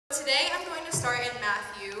today I'm going to start in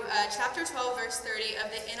Matthew chapter 12, verse 30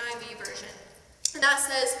 of the NIV version. And that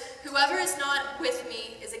says, "Whoever is not with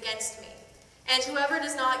me is against me, and whoever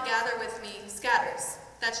does not gather with me scatters."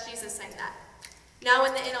 That's Jesus saying that. Now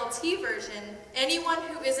in the NLT version, "Anyone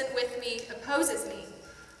who isn't with me opposes me,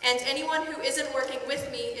 and anyone who isn't working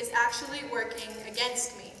with me is actually working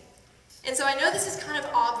against me." And so I know this is kind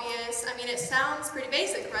of obvious. I mean, it sounds pretty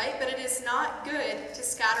basic, right? But it is not good to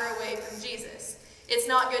scatter away from Jesus. It's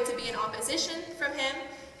not good to be in opposition from him,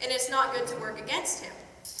 and it's not good to work against him.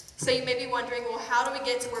 So you may be wondering, well, how do we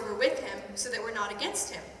get to where we're with him so that we're not against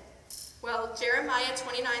him? Well, Jeremiah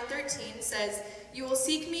 29:13 says, "You will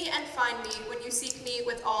seek me and find me when you seek me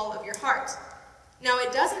with all of your heart." Now,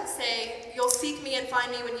 it doesn't say, "You'll seek me and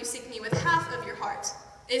find me when you seek me with half of your heart."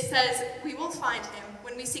 It says, we will find him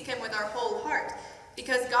when we seek him with our whole heart,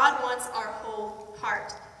 because God wants our whole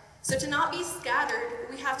heart. So to not be scattered,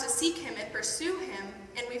 we have to seek him and pursue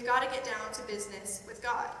him, and we've got to get down to business with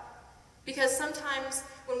God. Because sometimes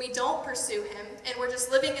when we don't pursue him, and we're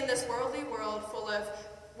just living in this worldly world full of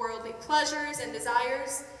worldly pleasures and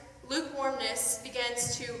desires, lukewarmness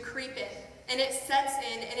begins to creep in, and it sets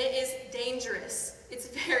in, and it is dangerous. It's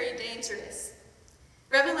very dangerous.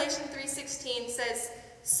 Revelation 3:16 says,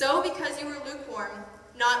 "So because you were lukewarm,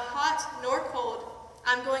 not hot nor cold,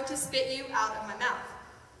 I'm going to spit you out of my mouth."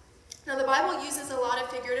 Now the Bible uses a lot of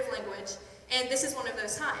figurative language, and this is one of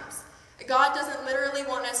those times. God doesn't literally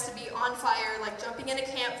want us to be on fire, like jumping in a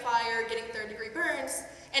campfire, getting third-degree burns,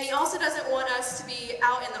 and he also doesn't want us to be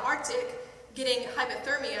out in the Arctic getting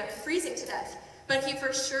hypothermia and freezing to death. But he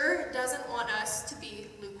for sure doesn't want us to be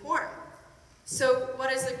lukewarm. So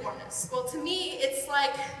what is lukewarmness? Well, to me, it's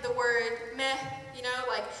like the word meh,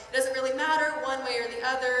 like it doesn't really matter one way or the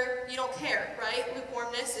other. You don't care, right?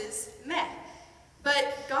 Lukewarmness is meh.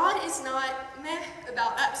 But God is not meh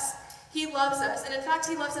about us. He loves us, and in fact,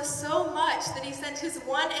 he loves us so much that he sent his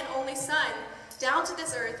one and only Son down to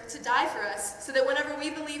this earth to die for us, so that whenever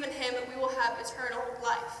we believe in him, we will have eternal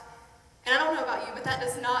life. And I don't know about you, but that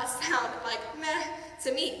does not sound like meh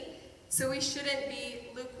to me. So we shouldn't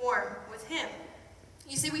be lukewarm with him.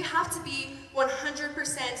 You see, we have to be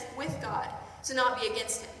 100% with God to not be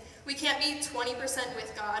against him. We can't be 20%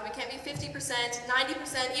 with God. We can't be 50%,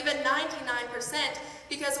 90%, even 99%,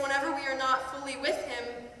 because whenever we are not fully with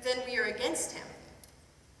him, then we are against him.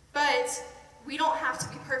 But we don't have to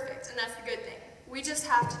be perfect, and that's the good thing. We just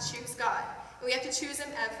have to choose God. And we have to choose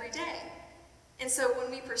him every day. And so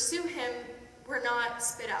when we pursue him, we're not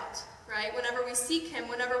spit out, right? Whenever we seek him,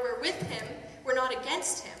 whenever we're with him, we're not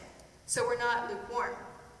against him. So we're not lukewarm.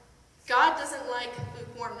 God doesn't like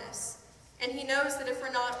lukewarmness. And he knows that if we're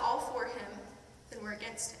not all for him, then we're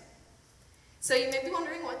against him. So you may be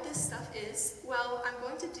wondering what this stuff is. Well, I'm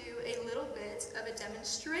going to do a little bit of a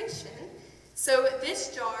demonstration. So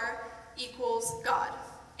this jar equals God,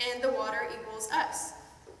 and the water equals us.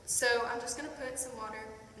 So I'm just going to put some water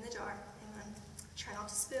in the jar. Hang on. Try not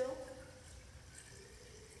to spill.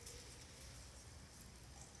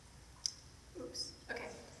 Oops. Okay.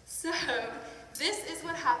 So this is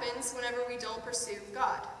what happens whenever we don't pursue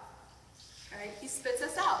God. Right? He spits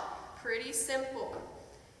us out. Pretty simple.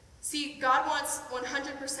 See, God wants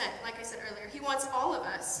 100%, like I said earlier. He wants all of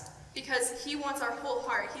us because he wants our whole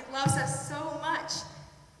heart. He loves us so much.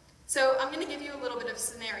 So I'm going to give you a little bit of a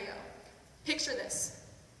scenario. Picture this.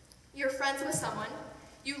 You're friends with someone.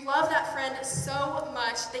 You love that friend so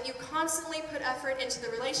much that you constantly put effort into the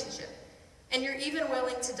relationship. And you're even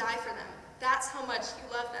willing to die for them. That's how much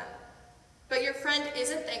you love them. But your friend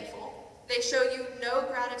isn't thankful. They show you no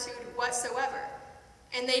gratitude whatsoever,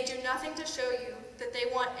 and they do nothing to show you that they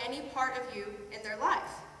want any part of you in their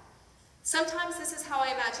life. Sometimes this is how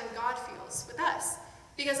I imagine God feels with us,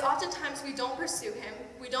 because oftentimes we don't pursue him,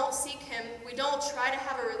 we don't seek him, we don't try to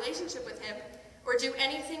have a relationship with him, or do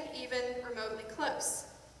anything even remotely close.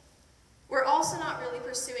 We're also not really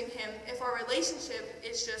pursuing him if our relationship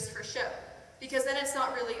is just for show, because then it's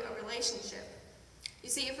not really a relationship. You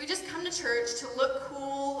see, if we just come to church to look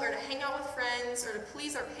cool or to hang out with friends or to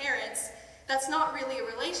please our parents, that's not really a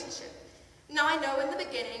relationship. Now, I know in the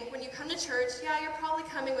beginning, when you come to church, yeah, you're probably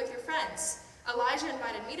coming with your friends. Elijah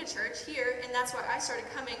invited me to church here, and that's why I started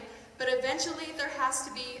coming. But eventually, there has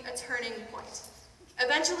to be a turning point.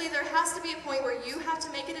 Eventually, there has to be a point where you have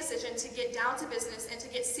to make a decision to get down to business and to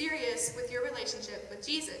get serious with your relationship with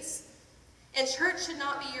Jesus. And church should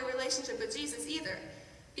not be your relationship with Jesus either,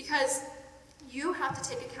 because you have to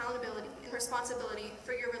take accountability and responsibility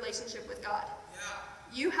for your relationship with God. Yeah.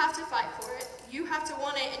 You have to fight for it, you have to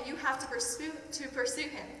want it, and you have to pursue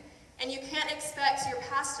him. And you can't expect your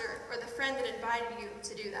pastor or the friend that invited you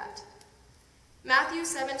to do that. Matthew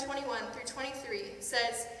 7:21 through 23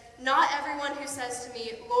 says, not everyone who says to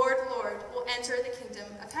me, 'Lord, Lord,' will enter the kingdom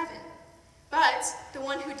of heaven, but the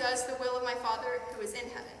one who does the will of my Father who is in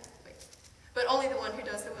heaven." But only the one who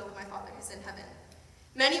does the will of my Father who is in heaven.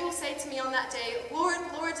 "Many will say to me on that day, 'Lord,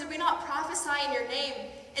 Lord, did we not prophesy in your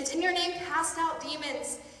name, and in your name cast out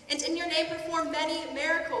demons, and in your name perform many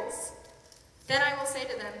miracles?' Then I will say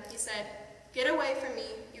to them," he said, "Get away from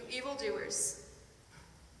me, you evildoers.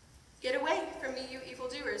 Get away from me, you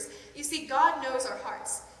evildoers." You see, God knows our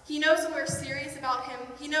hearts. He knows when we're serious about him.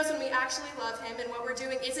 He knows when we actually love him and what we're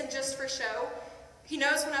doing isn't just for show. He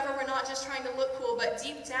knows whenever we're not just trying to look cool, but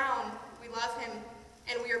deep down we love him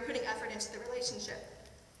and we are putting effort into the relationship.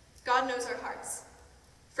 God knows our hearts.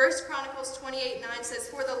 1 Chronicles 28:9 says,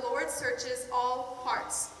 "For the Lord searches all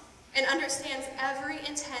hearts and understands every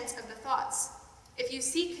intent of the thoughts. If you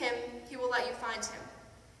seek him, he will let you find him.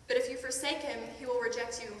 But if you forsake him, he will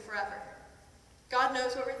reject you forever." God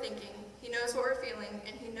knows what we're thinking, he knows what we're feeling,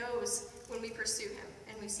 and he knows when we pursue him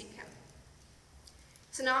and we seek him.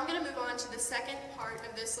 So now I'm going to move on to the second part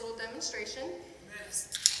of this little demonstration.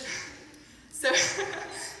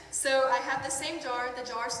 So I have the same jar. The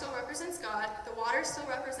jar still represents God. The water still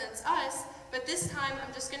represents us. But this time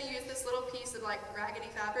I'm just going to use this little piece of like raggedy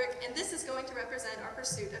fabric, and this is going to represent our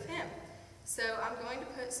pursuit of him. So I'm going to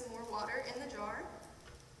put some more water in the jar.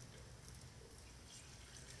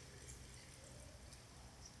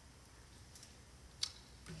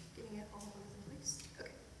 Getting it all over the place.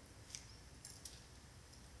 Okay.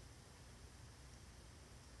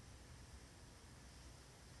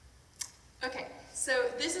 Okay, so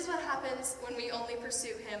this is what happens when we only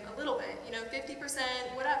pursue him a little bit,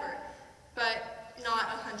 50%, whatever, but not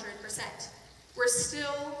 100%. We're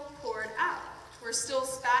still poured out. We're still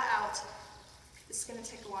spat out. This is going to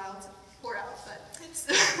take a while to pour out, but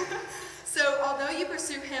so although you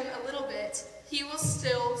pursue him a little bit, he will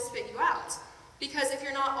still spit you out, because if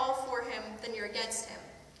you're not all for him, then you're against him.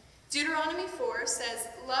 Deuteronomy 4 says,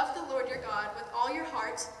 "Love the Lord your God with all your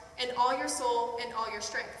heart and all your soul and all your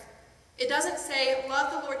strength." It doesn't say,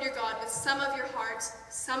 "Love the Lord your God with some of your heart,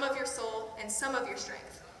 some of your soul, and some of your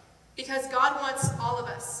strength," because God wants all of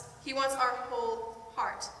us. He wants our whole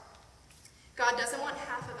heart. God doesn't want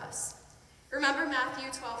half of us. Remember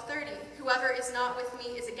Matthew 12:30, "Whoever is not with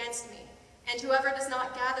me is against me, and whoever does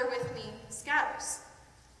not gather with me scatters."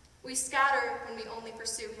 We scatter when we only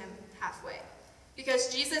pursue him halfway, because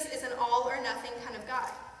Jesus is an all or nothing kind of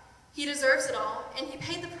guy. He deserves it all, and he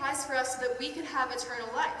paid the price for us so that we could have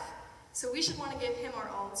eternal life. So we should want to give him our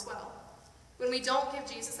all as well. When we don't give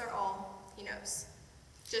Jesus our all, he knows.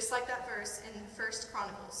 Just like that verse in 1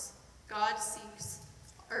 Chronicles,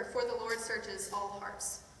 "For the Lord searches all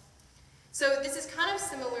hearts." So this is kind of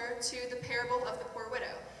similar to the parable of the poor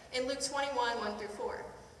widow in Luke 21:1-4.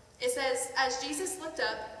 It says, "As Jesus looked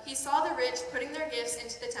up, he saw the rich putting their gifts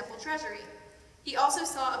into the temple treasury. He also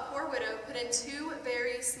saw a poor widow put in 2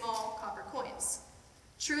 very small copper coins.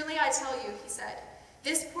 'Truly I tell you,' he said,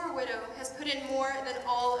 'this poor widow has put in more than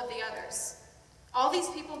all of the others. All these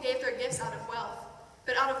people gave their gifts out of wealth,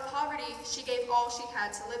 but out of poverty she gave all she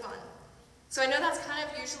had to live on.'" So I know that's kind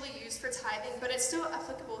of usually used for tithing, but it's still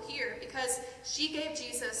applicable here because she gave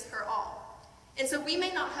Jesus her all. And so we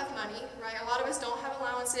may not have money, right? A lot of us don't have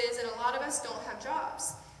allowances, and a lot of us don't have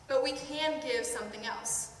jobs, but we can give something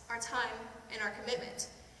else, our time and our commitment.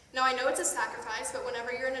 Now I know it's a sacrifice, but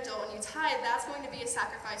whenever you're an adult and you tithe, that's going to be a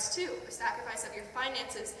sacrifice too, a sacrifice of your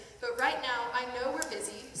finances. But right now, I know we're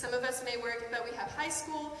busy. Some of us may work, but we have high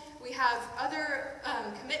school, we have other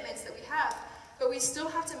commitments that we have, but we still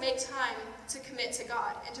have to make time to commit to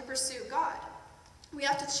God and to pursue God. We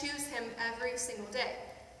have to choose him every single day.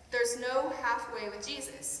 There's no halfway with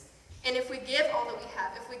Jesus. And if we give all that we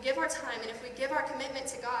have, if we give our time, and if we give our commitment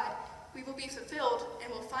to God, we will be fulfilled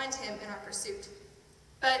and will find him in our pursuit.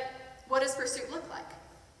 But what does pursuit look like?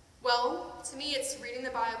 Well, to me, it's reading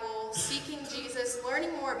the Bible, seeking Jesus,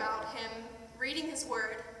 learning more about him, reading his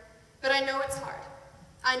word. But I know it's hard.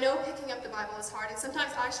 I know picking up the Bible is hard, and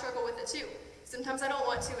sometimes I struggle with it too. Sometimes I don't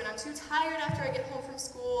want to, and I'm too tired after I get home from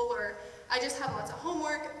school, or I just have lots of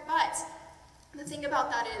homework. But the thing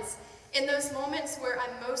about that is, in those moments where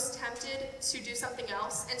I'm most tempted to do something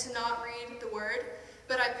else and to not read the word,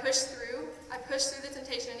 but I push through the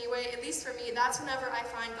temptation anyway, at least for me, that's whenever I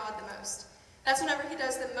find God the most. That's whenever he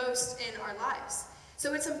does the most in our lives.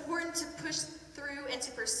 So it's important to push through and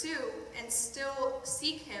to pursue and still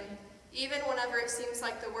seek him, even whenever it seems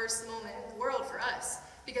like the worst moment in the world for us,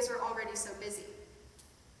 because we're already so busy.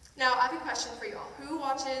 Now, I have a question for you all. Who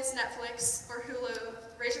watches Netflix or Hulu?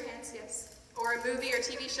 Raise your hands, yes. Or a movie or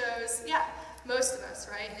TV shows? Yeah, most of us,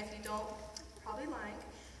 right? And if you don't, you're probably lying.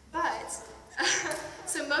 But,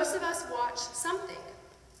 so most of us watch something.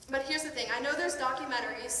 But I know there's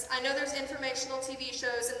documentaries, I know there's informational TV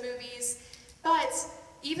shows and movies, but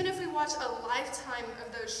even if we watch a lifetime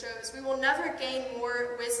of those shows, we will never gain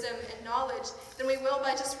more wisdom and knowledge than we will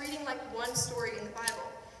by just reading like one story in the Bible.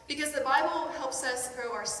 Because the Bible helps us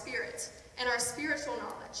grow our spirit and our spiritual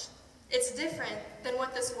knowledge. It's different than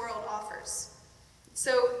what this world offers.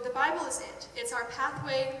 So the Bible is it. It's our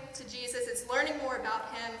pathway to Jesus. It's learning more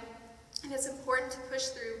about him. And it's important to push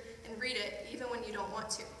through and read it even when you don't want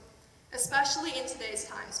to. Especially in today's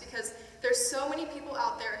times, because there's so many people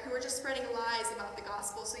out there who are just spreading lies about the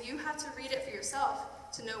gospel, so you have to read it for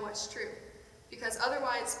yourself to know what's true. Because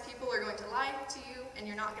otherwise, people are going to lie to you, and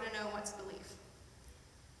you're not going to know what to believe.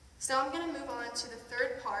 So I'm going to move on to the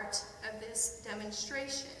third part of this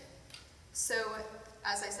demonstration. So,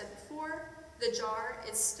 as I said before, the jar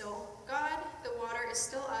is still God, the water is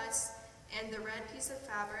still us, and the red piece of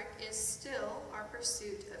fabric is still our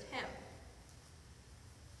pursuit of him.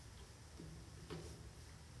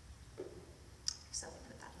 So we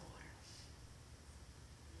put that in the water.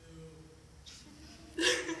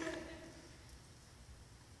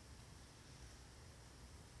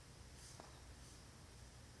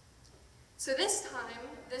 So this time,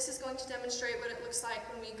 this is going to demonstrate what it looks like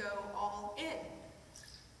when we go all in.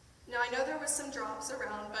 Now I know there was some drops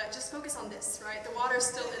around, but just focus on this, right? The water's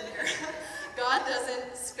still in there. God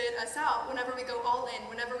doesn't spit us out whenever we go all in,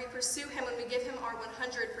 whenever we pursue him, when we give him our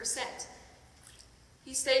 100%.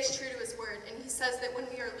 He stays true to his word, and he says that when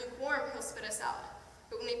we are lukewarm, he'll spit us out.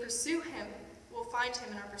 But when we pursue him, we'll find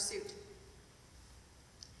him in our pursuit.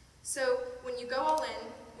 So when you go all in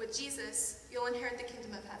with Jesus, you'll inherit the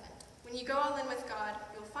kingdom of heaven. When you go all in with God,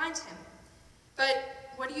 you'll find him.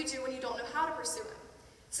 But what do you do when you don't know how to pursue him?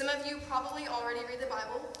 Some of you probably already read the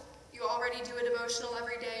Bible. You already do a devotional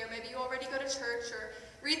every day, or maybe you already go to church, or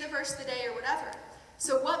read the verse of the day, or whatever.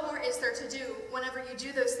 So what more is there to do whenever you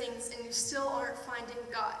do those things and you still aren't finding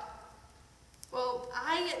God? Well,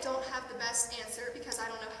 I don't have the best answer because I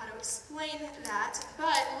don't know how to explain that,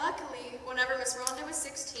 but luckily, whenever Miss Rhonda was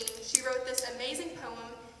 16, she wrote this amazing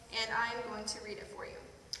poem, and I am going to read it for you.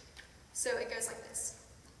 So it goes like this.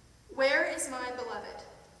 Where is my beloved?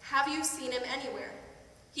 Have you seen him anywhere?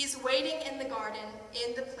 He's waiting in the garden,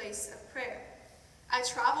 in the place of prayer. I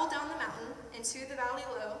travel down the mountain into the valley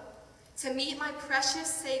low to meet my precious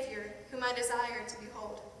Savior, whom I desire to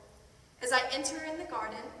behold. As I enter in the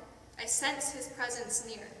garden, I sense his presence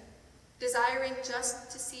near, desiring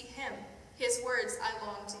just to see him. His words I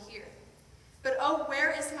long to hear. But oh,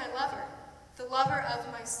 where is my lover, the lover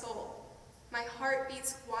of my soul? My heart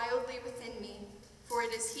beats wildly within me, for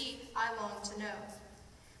it is he I long to know.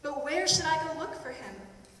 But where should I go look for him?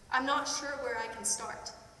 I'm not sure where I can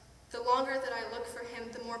start. The longer that I look for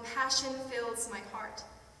him, the more passion fills my heart.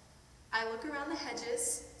 I look around the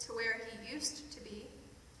hedges to where he used to be,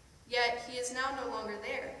 yet he is now no longer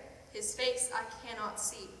there. His face I cannot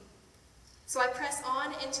see. So I press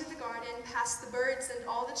on into the garden, past the birds and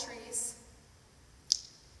all the trees,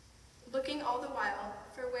 looking all the while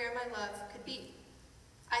for where my love could be.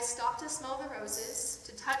 I stop to smell the roses,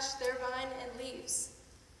 to touch their vine and leaves,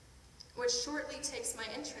 which shortly takes my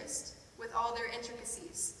interest with all their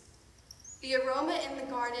intricacies. The aroma in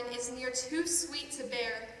the garden is near too sweet to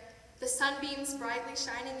bear, the sunbeams brightly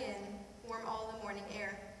shining in, warm all the morning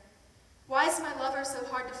air. Why is my lover so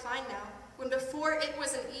hard to find now, when before it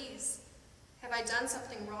was an ease? Have I done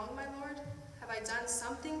something wrong, my Lord? Have I done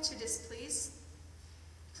something to displease?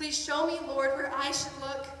 Please show me, Lord, where I should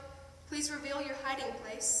look. Please reveal your hiding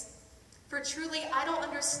place. For truly I don't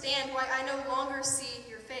understand why I no longer see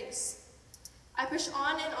your face. I push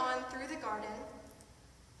on and on through the garden.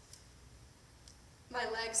 My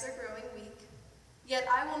legs are growing weak, yet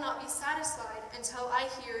I will not be satisfied until I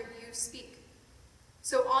hear you speak.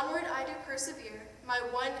 So onward I do persevere, my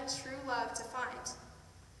one true love to find,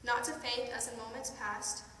 not to faint as in moments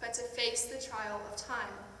past, but to face the trial of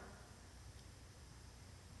time.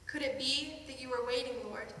 Could it be that you are waiting,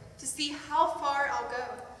 Lord, to see how far I'll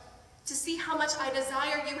go, to see how much I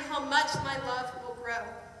desire you, how much my love will grow?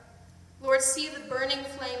 Lord, see the burning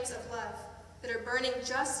flames of love that are burning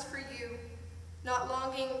just for you, not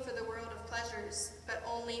longing for the world of pleasures, but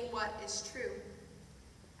only what is true.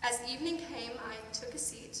 As evening came, I took a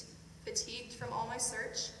seat, fatigued from all my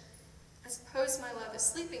search. I suppose my love is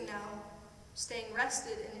sleeping now, staying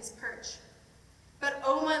rested in his perch. But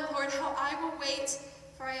oh my Lord, how I will wait,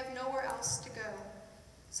 for I have nowhere else to go.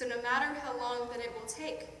 So no matter how long that it will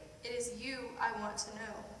take, it is you I want to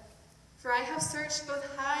know. For I have searched both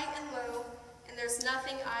high and low, and there's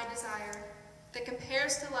nothing I desire that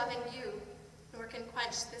compares to loving you, nor can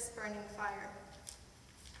quench this burning fire.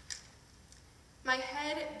 My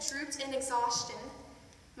head drooped in exhaustion,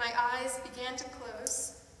 my eyes eyes began to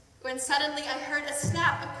close, when suddenly I heard a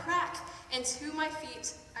snap, a crack, and to my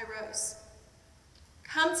feet I rose.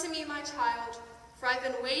 Come to me, my child, for I've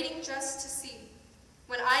been waiting just to see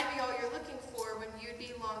when I'd be all you're looking for, when you'd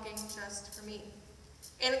be longing just for me.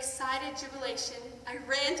 In excited jubilation, I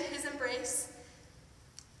ran to his embrace,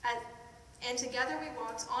 and together we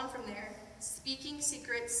walked on from there, speaking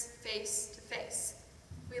secrets face to face.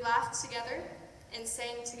 We laughed together and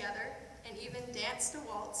sang together and even danced a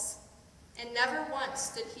waltz, and never once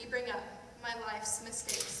did he bring up my life's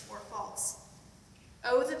mistakes or faults.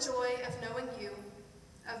 Oh, the joy of knowing you,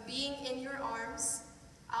 of being in your arms.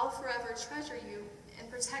 I'll forever treasure you and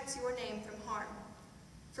protect your name from harm.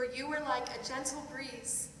 For you are like a gentle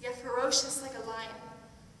breeze, yet ferocious like a lion.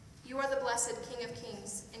 You are the blessed King of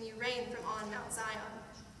Kings, and you reign from on Mount Zion.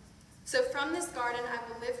 So from this garden I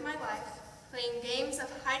will live my life, playing games of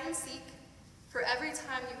hide and seek. For every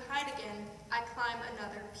time you hide again, I climb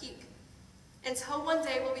another peak. Until one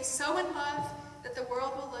day we'll be so in love that the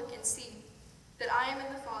world will look and see that I am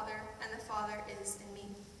in the Father, and the Father is in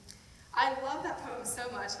me. I love that poem so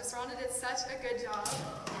much. Miss Rhonda did such a good job.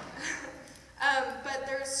 But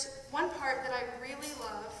there's one part that I really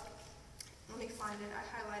love. Let me find it. I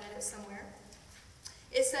highlighted it somewhere.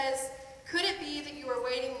 It says, "Could it be that you are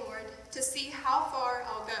waiting, Lord, to see how far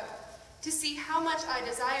I'll go, to see how much I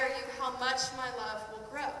desire you, how much my love will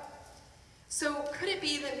grow?" So could it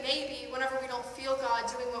be that maybe whenever we don't feel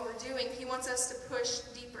God doing what we're doing, he wants us to push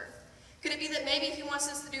deeper? Could it be that maybe he wants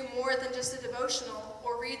us to do more than just a devotional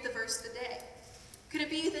or read the verse of the day? Could it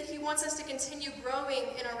be that he wants us to continue growing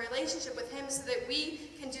in our relationship with him so that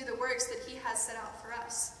we can do the works that he has set out for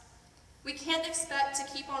us? We can't expect to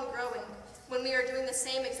keep on growing when we are doing the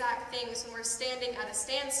same exact things when we're standing at a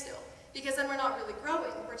standstill, because then we're not really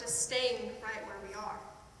growing, we're just staying right where we are.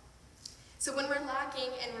 So when we're lacking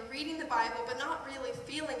and we're reading the Bible but not really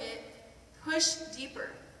feeling it, push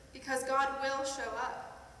deeper, because God will show up.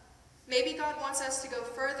 Maybe God wants us to go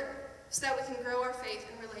further so that we can grow our faith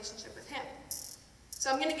and relationship with him. So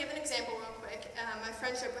I'm going to give an example real quick, my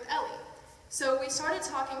friendship with Ellie. So we started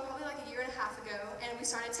talking probably like a year and a half ago, and we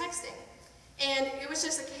started texting. And it was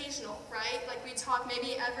just occasional, right? Like we'd talk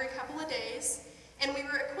maybe every couple of days, and we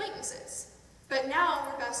were acquaintances. But now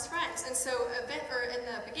we're best friends. And so in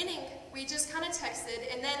the beginning, we just kind of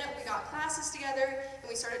texted, and then we got classes together, and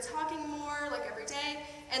we started talking more, like every day.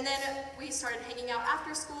 And then we started hanging out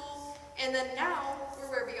after school, and then now we're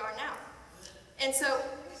where we are now. And so,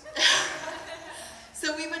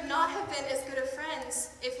 so we would not have been as good of friends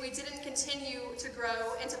if we didn't continue to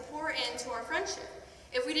grow and to pour into our friendship,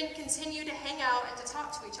 if we didn't continue to hang out and to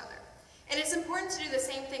talk to each other. And it's important to do the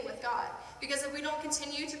same thing with God, because if we don't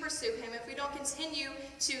continue to pursue him, if we don't continue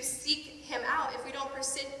to seek him out, if we don't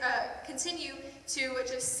continue to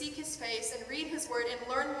just seek his face and read his word and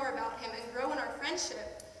learn more about him and grow in our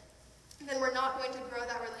friendship, then we're not going to grow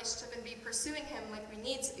that relationship and be pursuing him like we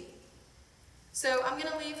need to be. So I'm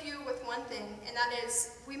going to leave you with one thing, and that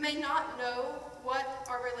is, we may not know what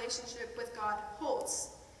our relationship with God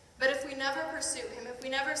holds, but if we never pursue him, if we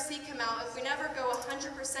never seek him out, if we never go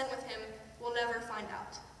 100% with him, we'll never find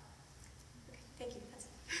out.